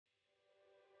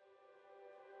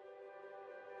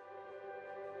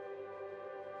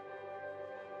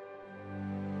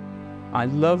I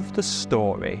love the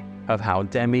story of how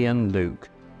Demi and Luke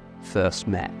first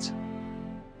met.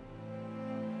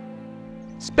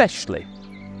 Especially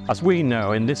as we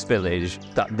know in this village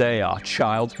that they are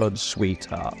childhood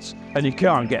sweethearts, and you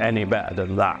can't get any better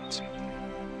than that.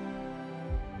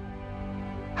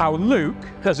 How Luke,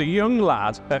 as a young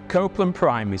lad at Copeland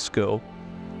Primary School,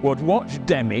 would watch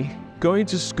Demi going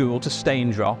to school to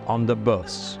Staindrop on the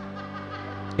bus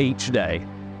each day.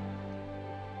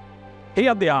 He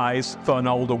had the eyes for an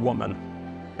older woman,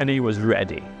 and he was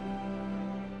ready.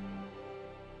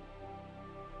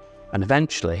 And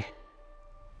eventually,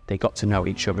 they got to know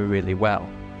each other really well.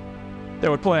 They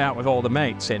would play out with all the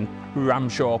mates in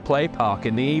Ramshaw Play Park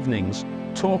in the evenings,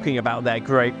 talking about their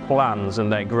great plans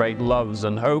and their great loves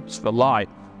and hopes for life.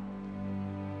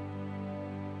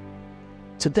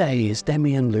 Today is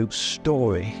Demi and Luke's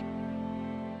story.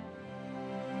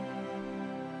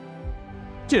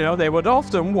 Do you know, they would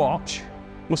often watch,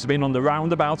 must have been on the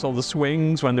roundabout or the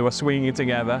swings when they were swinging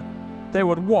together, they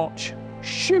would watch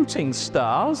shooting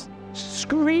stars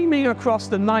screaming across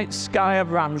the night sky of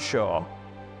Ramshaw.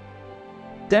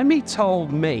 Demi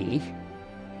told me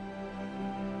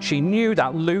she knew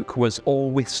that Luke was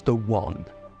always the one,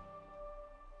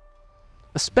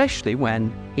 especially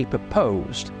when he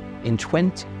proposed in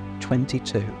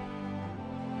 2022.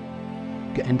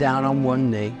 Getting down on one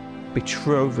knee,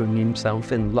 betrothing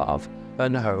himself in love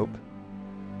and hope.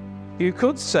 You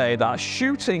could say that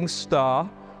shooting star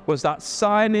was that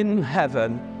sign in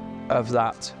heaven of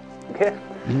that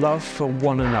love for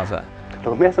one another.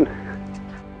 Amazing.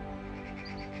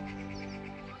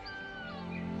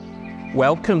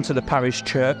 Welcome to the parish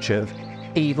church of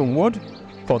Evenwood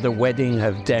for the wedding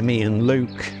of Demi and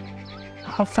Luke.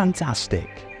 How fantastic.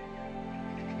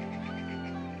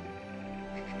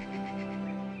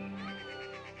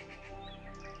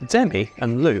 Demi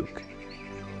and Luke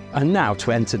are now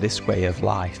to enter this way of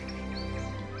life.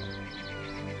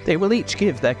 They will each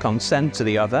give their consent to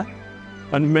the other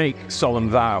and make solemn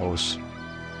vows.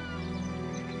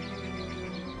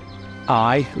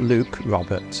 I, Luke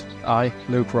Robert,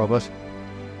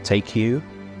 take you,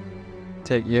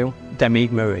 Demi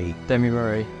Marie,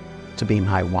 to be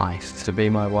my wife.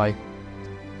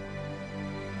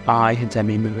 I,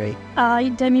 Demi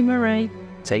Marie,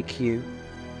 take you,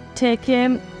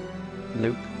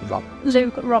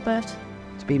 Luke Robert,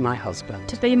 to be my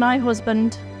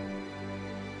husband.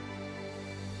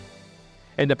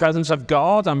 In the presence of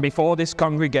God and before this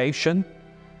congregation,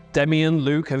 Demi and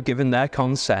Luke have given their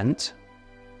consent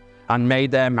and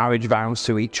made their marriage vows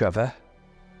to each other.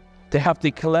 They have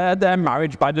declared their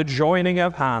marriage by the joining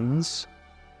of hands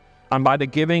and by the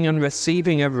giving and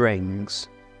receiving of rings.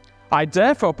 I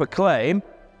therefore proclaim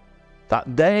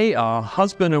that they are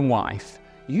husband and wife.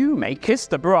 You may kiss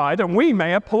the bride and we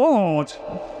may applaud.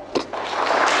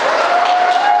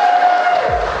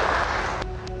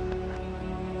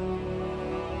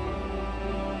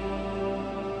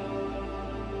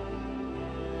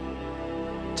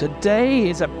 Today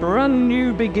is a brand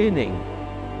new beginning,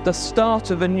 the start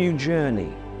of a new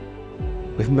journey,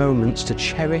 with moments to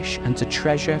cherish and to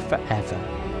treasure forever.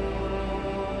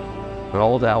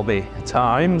 Well, there'll be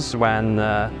times when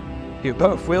you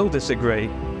both will disagree.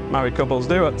 Married couples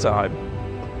do at times.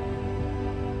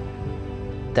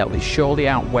 They'll be surely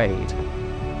outweighed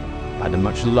by the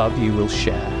much love you will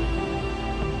share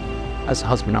as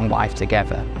husband and wife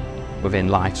together within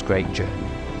life's great journey.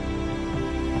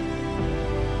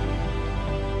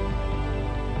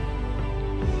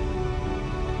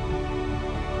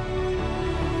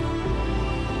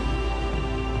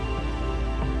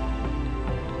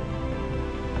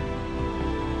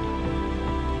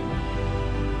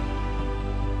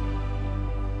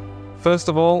 First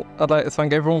of all, I'd like to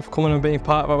thank everyone for coming and being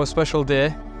part of our special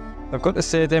day. I've got to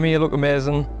say, Demi, you look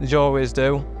amazing, as you always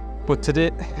do. But today,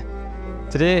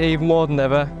 even more than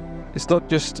ever, it's not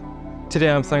just today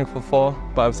I'm thankful for,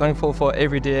 but I'm thankful for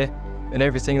every day and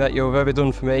everything that you have ever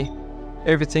done for me,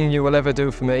 everything you will ever do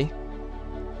for me.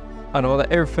 I know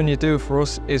that everything you do for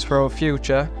us is for our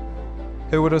future.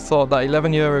 Who would have thought that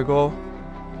 11 years ago,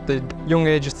 the young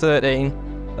age of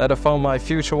 13, that I found my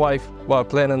future wife while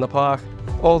playing in the park?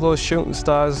 All those shooting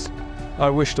stars I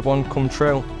wished upon come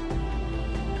true.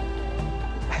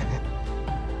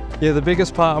 You're the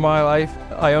biggest part of my life.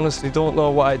 I honestly don't know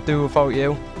what I'd do without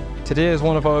you. Today is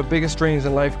one of our biggest dreams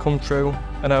in life come true,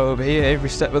 and I will be here every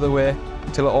step of the way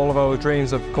until all of our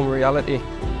dreams have become reality.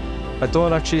 I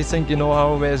don't actually think you know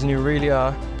how amazing you really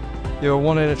are. You're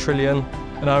one in a trillion,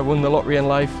 and I won the lottery in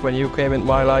life when you came into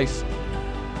my life.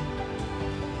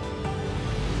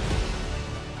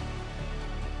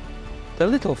 The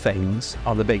little things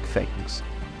are the big things.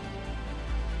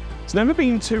 It's never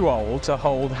been too old to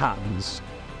hold hands.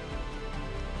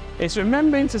 It's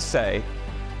remembering to say,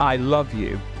 I love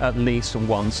you at least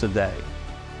once a day.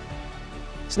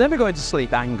 It's never going to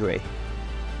sleep angry.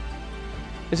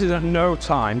 This is at no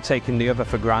time taking the other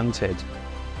for granted.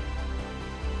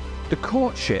 The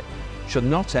courtship should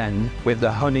not end with the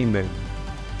honeymoon.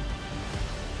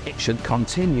 It should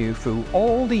continue through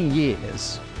all the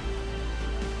years.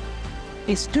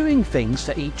 It's doing things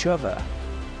for each other,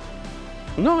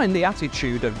 not in the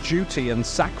attitude of duty and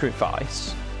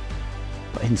sacrifice,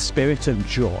 but in spirit of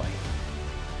joy.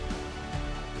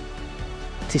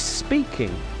 It is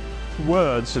speaking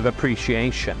words of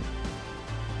appreciation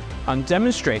and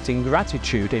demonstrating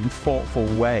gratitude in thoughtful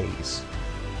ways.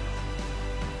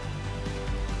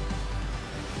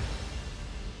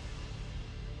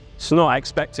 It's not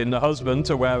expecting the husband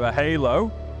to wear a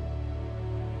halo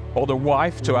or the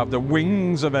wife to have the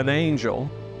wings of an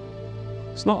angel.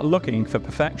 It's not looking for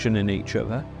perfection in each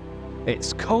other.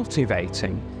 It's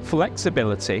cultivating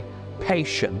flexibility,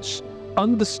 patience,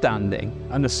 understanding,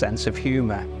 and a sense of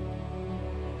humour.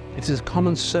 It is a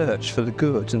common search for the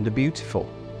good and the beautiful.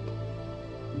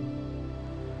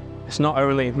 It's not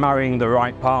only marrying the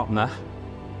right partner,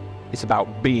 it's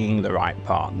about being the right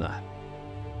partner.